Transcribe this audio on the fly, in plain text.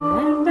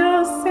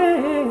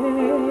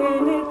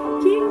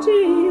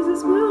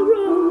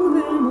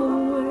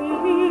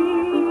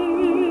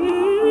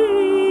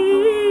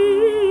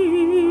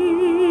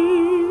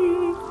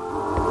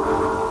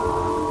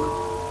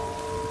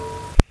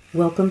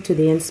welcome to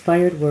the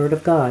Inspired Word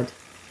of God.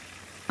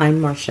 I'm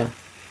Marcia.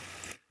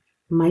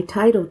 My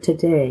title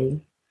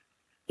today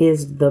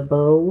is The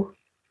Bow,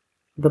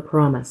 the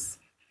Promise.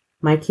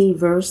 My key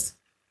verse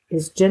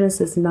is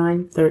Genesis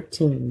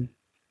 9:13.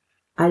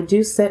 I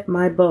do set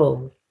my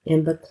bow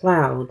in the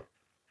cloud,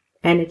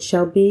 and it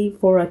shall be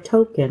for a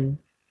token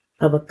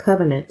of a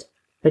covenant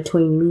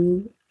between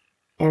me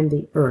and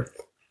the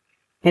earth.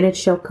 And it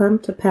shall come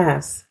to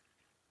pass,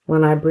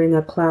 when I bring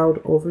a cloud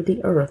over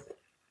the earth,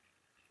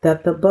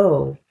 that the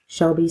bow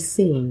shall be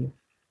seen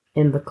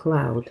in the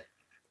cloud.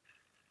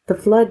 The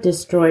flood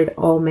destroyed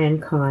all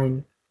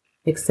mankind,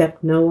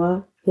 except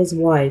Noah, his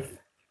wife,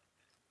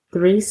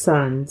 3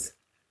 sons,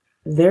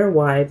 their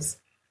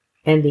wives,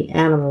 and the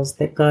animals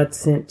that God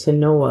sent to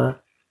Noah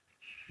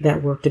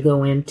that were to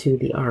go into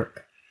the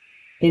ark.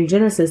 In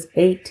Genesis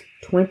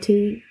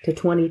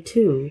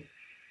 8:20-22,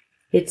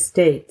 it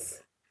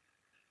states,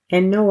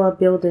 And Noah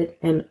builded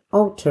an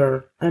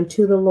altar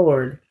unto the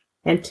Lord,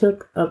 and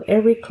took of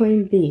every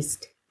clean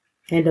beast,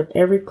 and of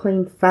every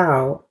clean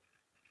fowl,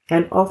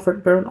 and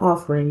offered burnt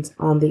offerings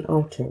on the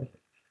altar.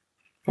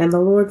 And the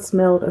Lord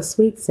smelled a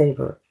sweet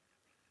savor.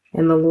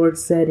 And the Lord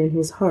said in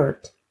his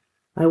heart,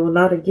 I will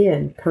not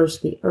again curse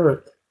the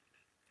earth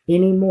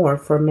any more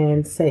for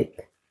man's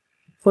sake.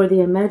 For the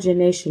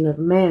imagination of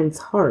man's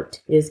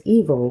heart is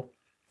evil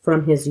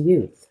from his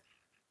youth.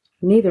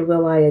 Neither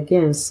will I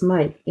again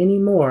smite any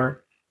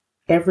more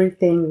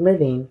everything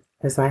living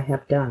as I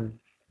have done.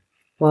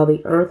 While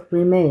the earth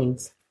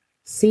remains,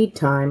 seed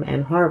time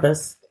and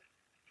harvest,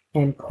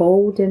 and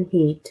cold and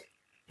heat,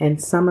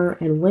 and summer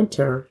and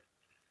winter,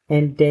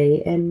 and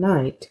day and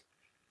night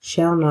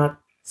shall not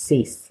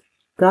cease.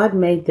 God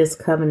made this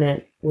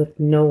covenant with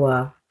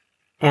Noah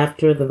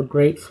after the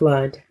great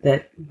flood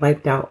that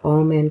wiped out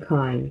all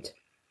mankind.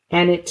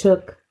 And it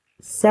took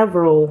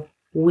several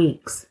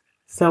weeks,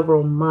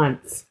 several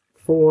months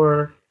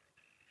for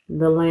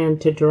the land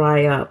to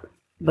dry up.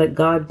 But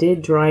God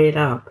did dry it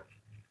up,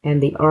 and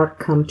the ark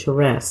come to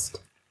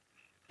rest,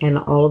 and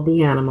all of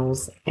the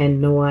animals and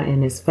Noah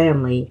and his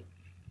family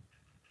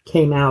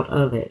came out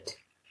of it.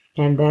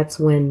 And that's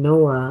when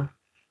Noah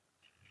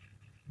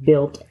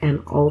built an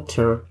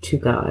altar to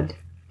God,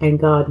 and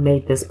God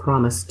made this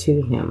promise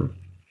to him.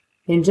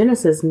 In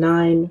Genesis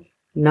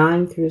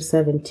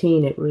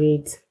 9:9-17, it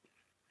reads,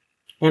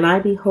 And I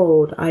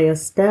behold, I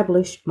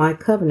establish my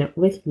covenant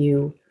with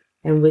you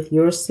and with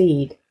your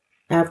seed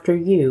after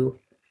you,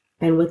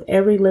 and with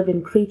every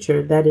living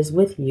creature that is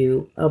with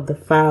you, of the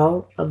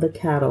fowl, of the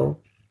cattle,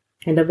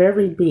 and of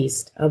every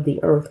beast of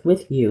the earth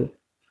with you,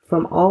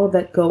 from all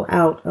that go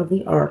out of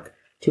the ark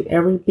to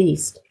every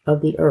beast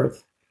of the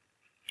earth.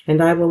 And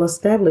I will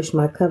establish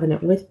my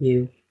covenant with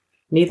you.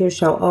 Neither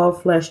shall all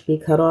flesh be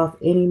cut off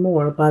any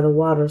more by the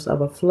waters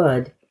of a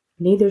flood,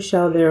 neither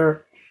shall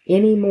there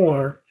any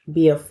more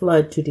be a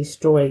flood to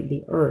destroy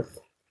the earth.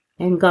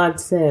 And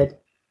God said,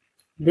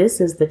 This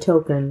is the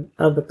token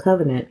of the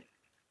covenant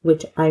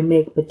which I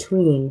make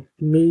between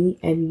me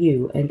and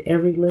you and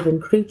every living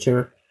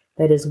creature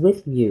that is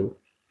with you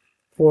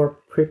for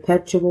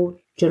perpetual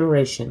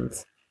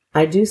generations.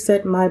 I do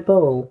set my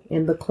bow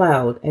in the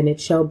cloud, and it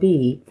shall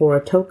be for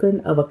a token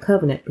of a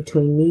covenant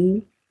between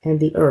me and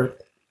the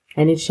earth.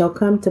 And it shall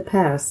come to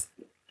pass,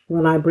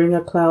 when I bring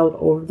a cloud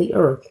over the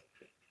earth,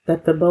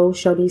 that the bow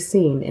shall be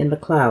seen in the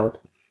cloud.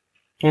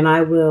 And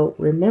I will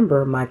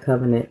remember my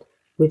covenant,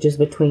 which is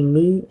between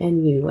me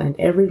and you and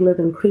every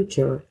living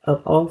creature of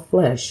all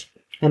flesh,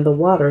 and the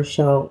water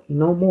shall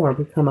no more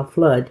become a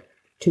flood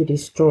to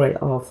destroy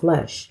all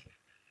flesh.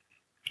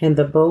 And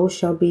the bow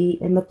shall be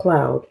in the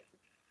cloud,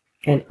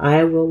 and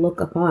I will look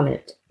upon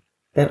it,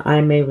 that I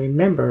may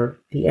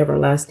remember the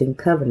everlasting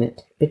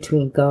covenant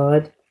between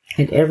God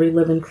and every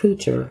living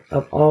creature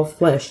of all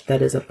flesh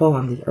that is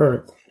upon the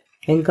earth.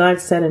 And God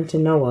said unto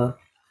Noah,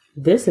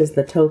 This is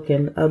the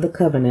token of the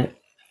covenant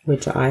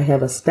which I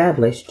have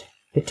established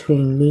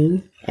between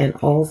me and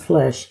all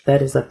flesh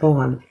that is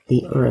upon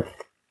the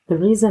earth. The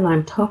reason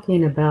I'm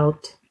talking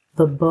about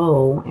the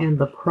bow and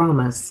the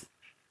promise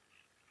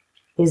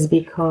is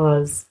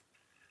because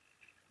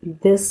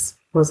this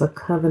was a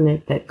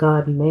covenant that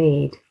God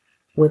made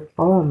with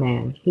all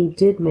man. He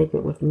did make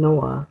it with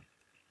Noah,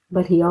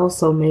 but he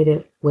also made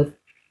it with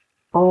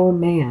all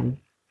man,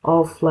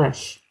 all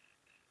flesh,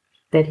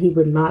 that he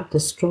would not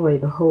destroy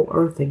the whole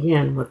earth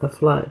again with a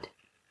flood.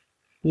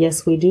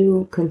 Yes, we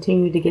do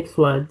continue to get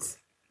floods,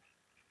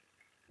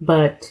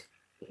 but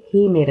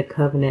he made a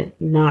covenant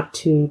not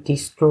to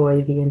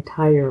destroy the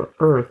entire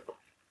earth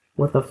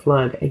with a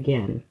flood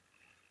again.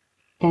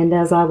 And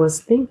as I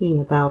was thinking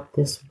about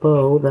this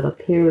bow that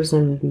appears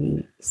in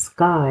the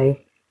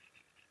sky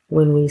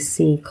when we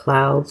see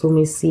clouds, when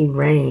we see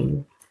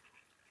rain,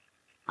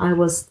 I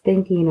was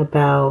thinking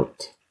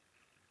about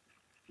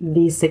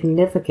the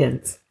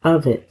significance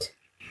of it.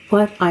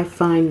 What I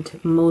find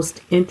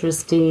most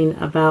interesting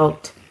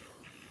about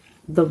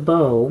the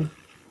bow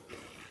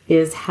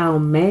is how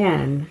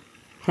man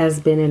has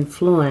been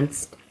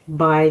influenced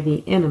by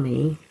the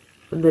enemy,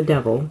 the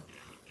devil,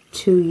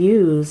 to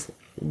use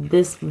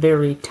this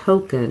very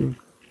token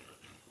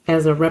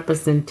as a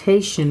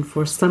representation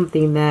for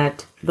something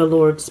that the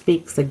Lord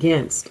speaks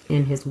against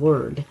in His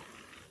Word.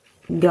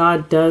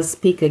 God does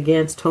speak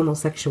against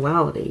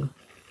homosexuality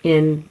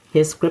in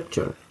His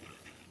Scripture.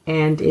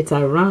 And it's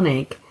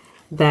ironic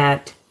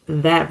that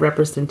that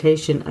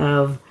representation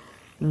of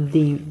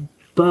the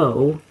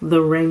bow,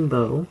 the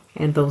rainbow,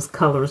 and those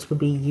colors would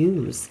be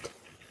used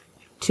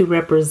to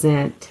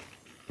represent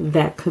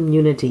that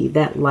community,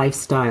 that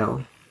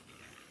lifestyle.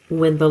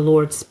 When the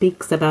Lord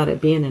speaks about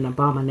it being an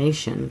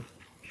abomination,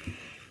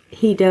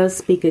 He does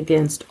speak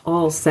against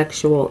all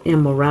sexual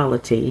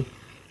immorality,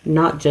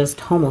 not just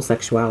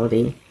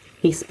homosexuality.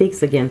 He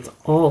speaks against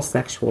all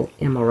sexual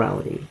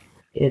immorality.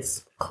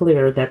 It's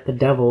clear that the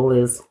devil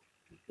is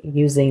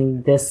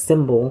using this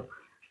symbol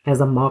as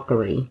a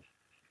mockery,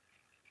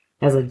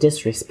 as a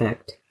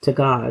disrespect to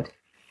God.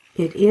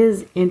 It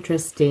is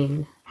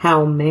interesting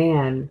how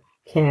man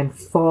can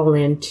fall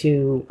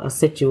into a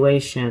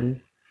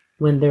situation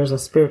when there's a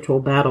spiritual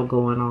battle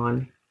going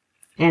on,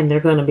 and they're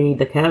going to be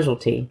the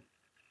casualty.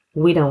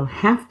 We don't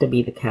have to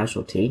be the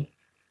casualty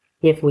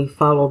if we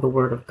follow the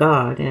Word of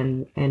God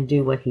and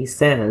do what He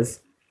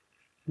says.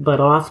 But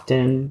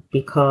often,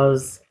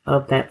 because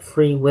of that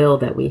free will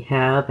that we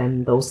have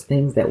and those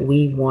things that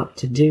we want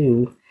to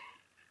do,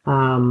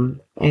 and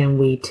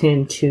we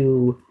tend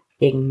to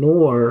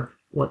ignore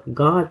what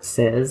God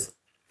says,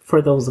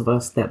 for those of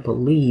us that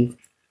believe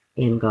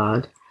in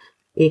God,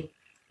 it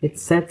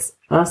sets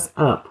us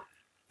up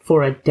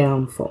for a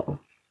downfall.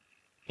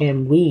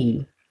 And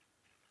we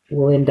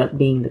will end up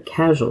being the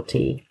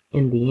casualty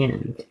in the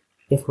end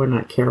if we're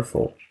not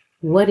careful.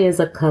 What is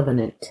a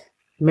covenant?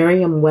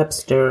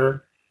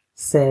 Merriam-Webster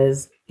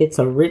says it's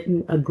a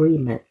written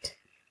agreement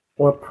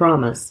or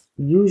promise,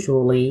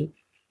 usually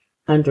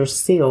under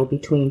seal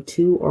between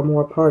two or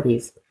more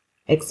parties,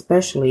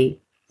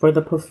 especially for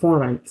the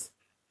performance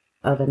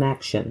of an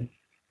action.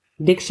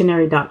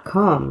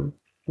 Dictionary.com,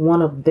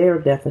 one of their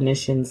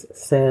definitions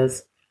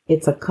says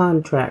it's a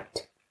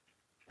contract,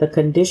 the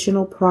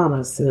conditional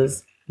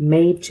promises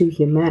made to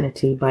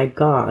humanity by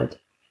God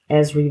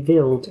as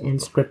revealed in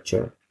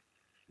Scripture.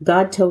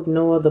 God told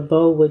Noah the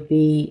bow would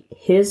be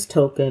His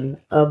token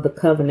of the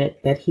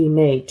covenant that He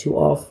made to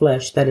all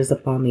flesh that is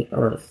upon the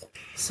earth.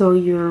 So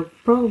you're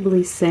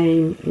probably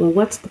saying, well,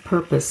 what's the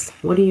purpose?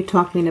 What are you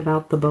talking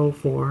about the bow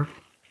for?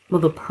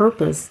 Well, the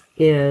purpose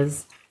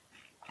is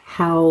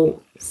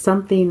how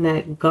something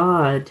that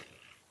God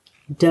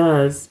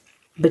does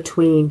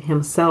between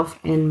Himself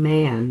and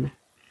man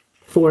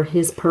for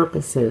His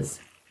purposes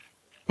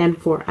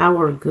and for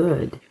our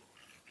good,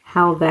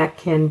 how that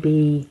can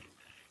be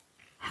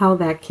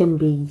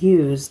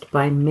used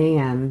by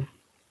man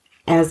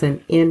as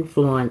an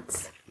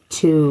influence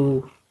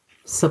to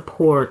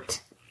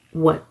support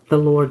what the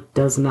Lord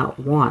does not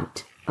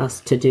want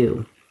us to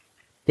do.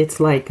 It's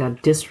like a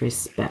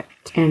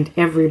disrespect, and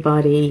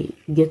everybody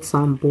gets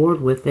on board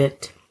with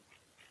it,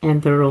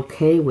 and they're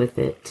okay with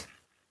it,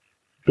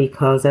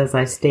 because as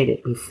I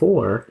stated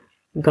before,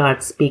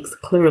 God speaks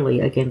clearly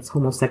against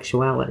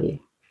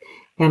homosexuality.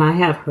 And I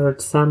have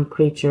heard some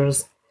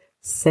preachers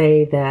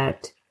say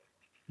that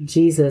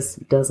Jesus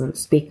doesn't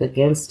speak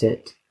against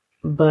it,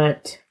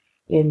 but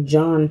in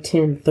John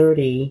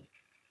 10:30,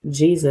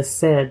 Jesus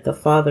said, "The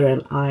Father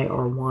and I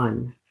are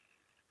one."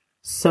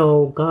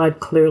 So God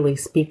clearly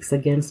speaks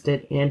against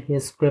it in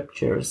His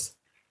Scriptures.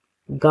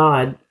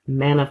 God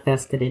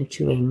manifested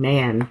into a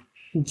man,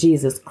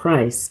 Jesus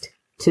Christ,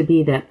 to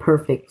be that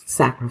perfect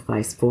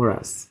sacrifice for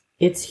us.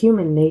 It's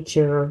human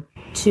nature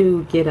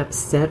to get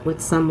upset with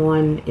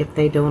someone if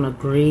they don't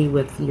agree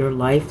with your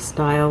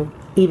lifestyle,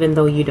 even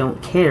though you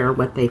don't care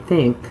what they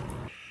think.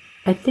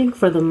 I think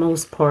for the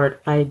most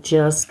part, I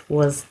just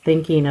was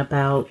thinking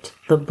about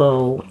the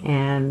bow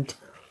and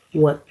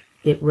what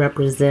it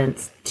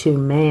represents to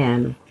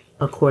man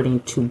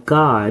according to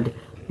God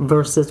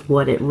versus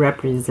what it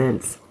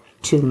represents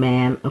to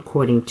man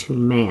according to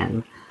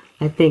man.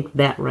 I think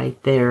that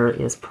right there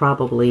is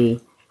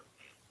probably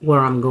where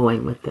I'm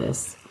going with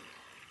this.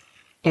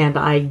 And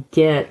I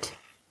get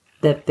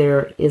that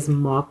there is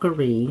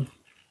mockery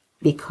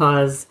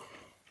because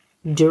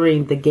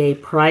during the Gay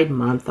Pride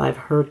Month, I've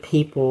heard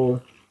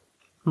people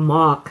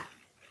mock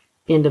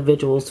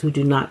individuals who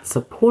do not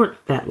support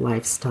that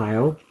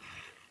lifestyle.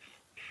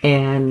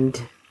 And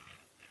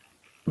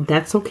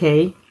that's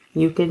okay.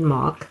 You can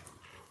mock.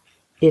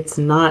 It's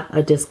not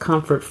a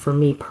discomfort for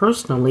me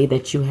personally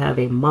that you have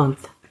a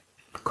month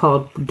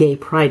called Gay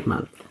Pride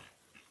Month.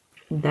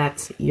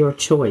 That's your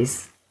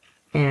choice.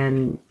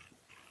 And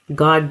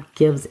God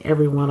gives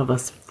every one of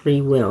us free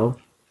will,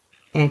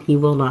 and He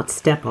will not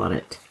step on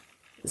it.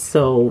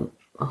 So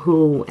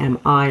who am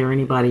I or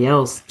anybody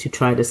else to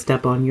try to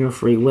step on your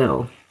free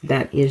will?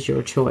 That is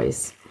your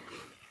choice.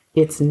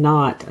 It's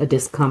not a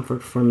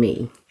discomfort for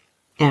me.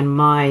 And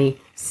my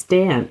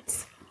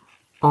stance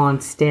on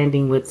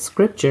standing with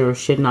Scripture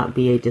should not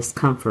be a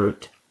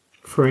discomfort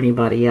for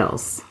anybody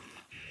else.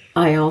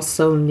 I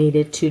also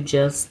needed to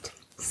just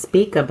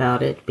speak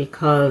about it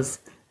because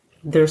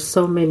there's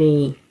so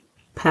many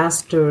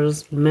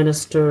pastors,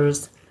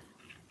 ministers,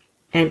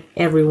 and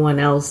everyone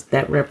else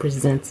that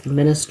represents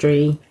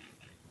ministry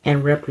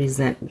and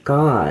represent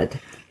God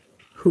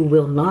who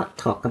will not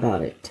talk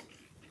about it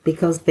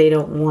because they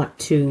don't want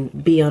to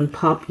be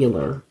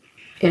unpopular.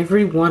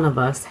 Every one of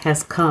us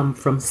has come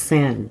from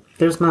sin.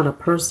 There's not a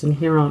person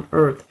here on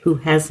earth who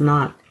has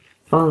not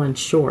fallen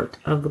short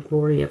of the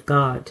glory of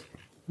God.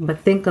 But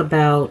think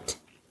about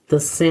the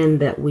sin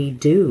that we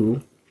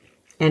do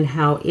and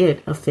how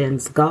it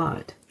offends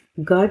God.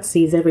 God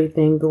sees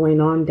everything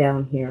going on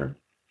down here,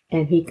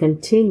 and he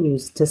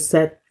continues to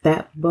set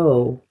that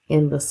bow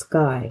in the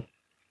sky.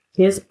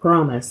 His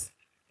promise,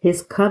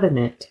 his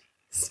covenant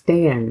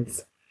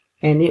stands,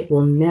 and it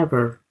will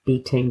never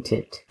be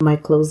tainted. My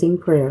closing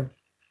prayer.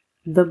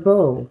 The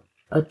bow,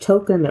 a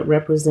token that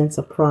represents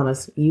a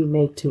promise you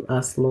made to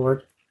us,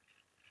 Lord,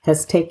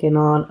 has taken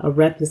on a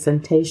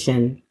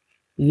representation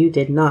you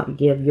did not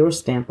give your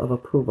stamp of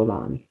approval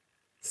on.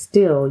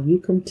 Still, you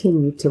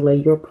continue to lay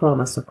your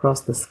promise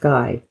across the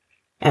sky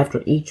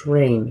after each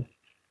rain,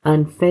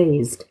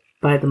 unfazed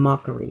by the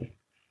mockery.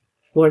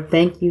 Lord,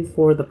 thank you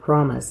for the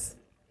promise.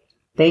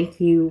 Thank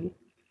you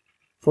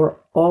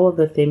for all of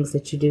the things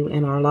that you do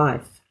in our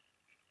life.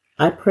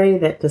 I pray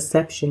that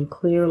deception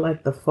clear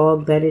like the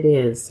fog that it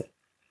is,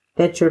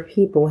 that your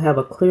people have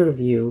a clear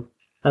view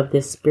of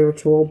this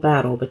spiritual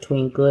battle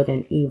between good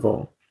and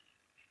evil.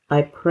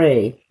 I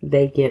pray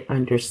they get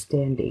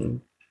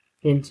understanding.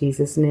 In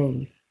Jesus'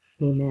 name,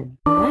 amen.